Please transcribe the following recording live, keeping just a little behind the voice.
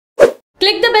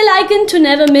Click the bell icon to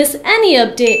never miss any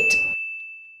update.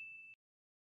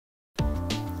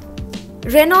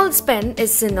 Reynolds pen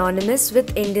is synonymous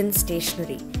with Indian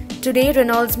stationery. Today,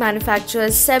 Reynolds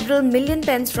manufactures several million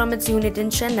pens from its unit in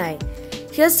Chennai.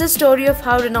 Here's the story of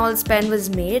how Reynolds pen was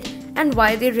made and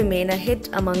why they remain a hit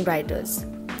among writers.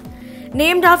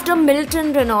 Named after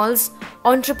Milton Reynolds,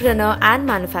 entrepreneur and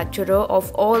manufacturer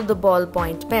of all the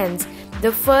ballpoint pens,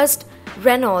 the first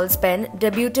Reynolds pen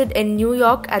debuted in New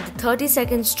York at the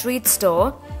 32nd Street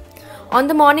store on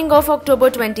the morning of October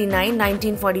 29,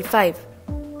 1945.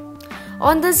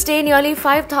 On this day, nearly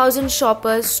 5,000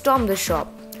 shoppers stormed the shop.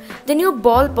 The new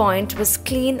ballpoint was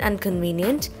clean and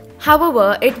convenient.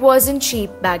 However, it wasn't cheap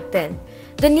back then.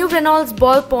 The new Reynolds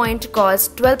ballpoint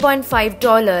cost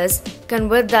 $12.5.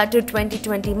 Convert that to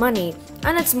 2020 money,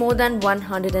 and it's more than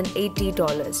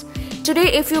 $180.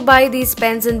 Today, if you buy these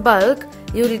pens in bulk,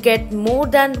 you will get more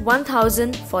than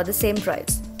 $1,000 for the same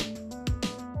price.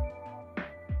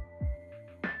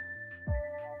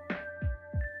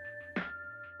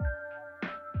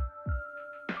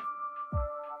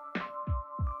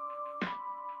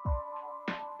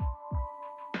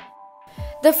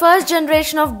 The first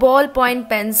generation of ballpoint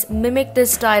pens mimicked the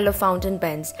style of fountain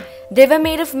pens. They were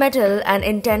made of metal and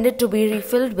intended to be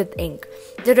refilled with ink.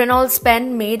 The Reynolds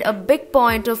pen made a big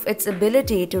point of its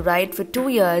ability to write for 2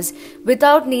 years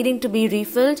without needing to be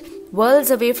refilled, worlds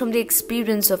away from the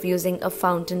experience of using a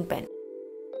fountain pen.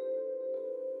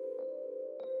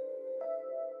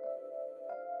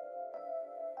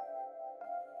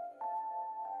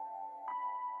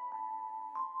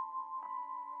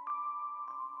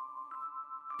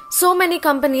 So many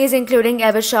companies, including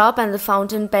𝗱𝗶𝗶𝗆 and the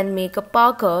fountain pen maker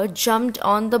Parker, jumped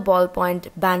on the ballpoint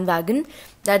bandwagon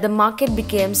that the market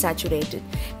became saturated.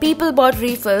 People bought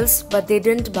refills, but they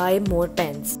didn't buy more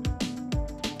pens.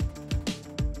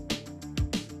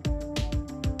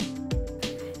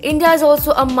 India is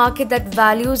also a market that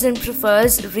values and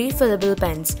prefers refillable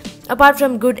pens. Apart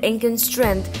from good ink and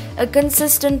strength, a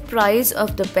consistent price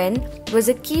of the pen was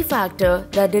a key factor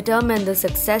that determined the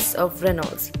success of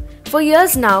Reynolds. For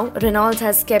years now, Reynolds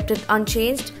has kept it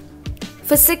unchanged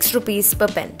for 6 rupees per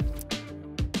pen.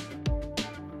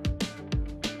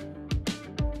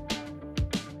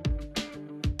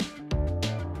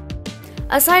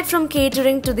 Aside from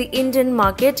catering to the Indian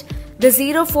market, the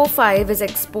𝗱45 is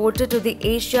exported to the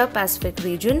Asia-Pacific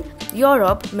region,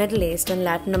 Europe, Middle East and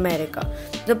Latin America.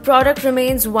 The product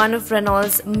remains one of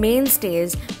Reynolds'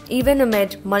 mainstays even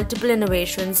amid multiple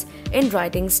innovations in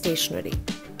writing stationery.